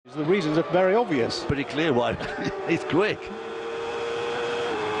The reasons are very obvious. Pretty clear why. He's quick.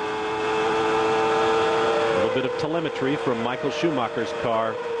 A little bit of telemetry from Michael Schumacher's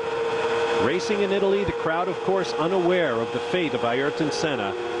car. Racing in Italy, the crowd, of course, unaware of the fate of Ayrton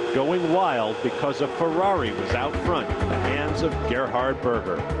Senna, going wild because a Ferrari was out front in the hands of Gerhard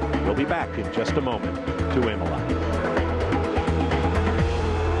Berger. We'll be back in just a moment to Imola.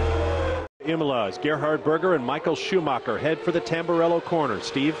 Imola as Gerhard Berger and Michael Schumacher head for the Tamburello corner.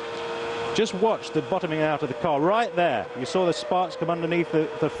 Steve? Just watch the bottoming out of the car right there. You saw the sparks come underneath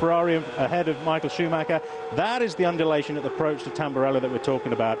the Ferrari ahead of Michael Schumacher. That is the undulation at the approach to Tamburello that we're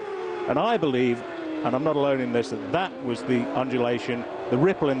talking about. And I believe, and I'm not alone in this, that was the undulation, the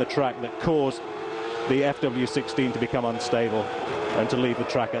ripple in the track that caused the FW16 to become unstable and to leave the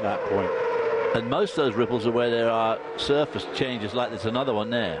track at that point. And most of those ripples are where there are surface changes, like there's another one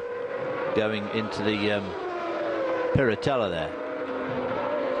there going into the Piratella there,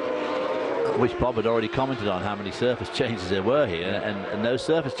 which Bob had already commented on how many surface changes there were here, and those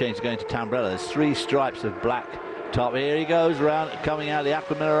surface changes going to Tamburello. There's 3 stripes of black top. Here he goes around, coming out of the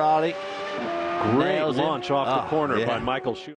Acqua Minerale. Great launch off the corner by Michael Schumacher.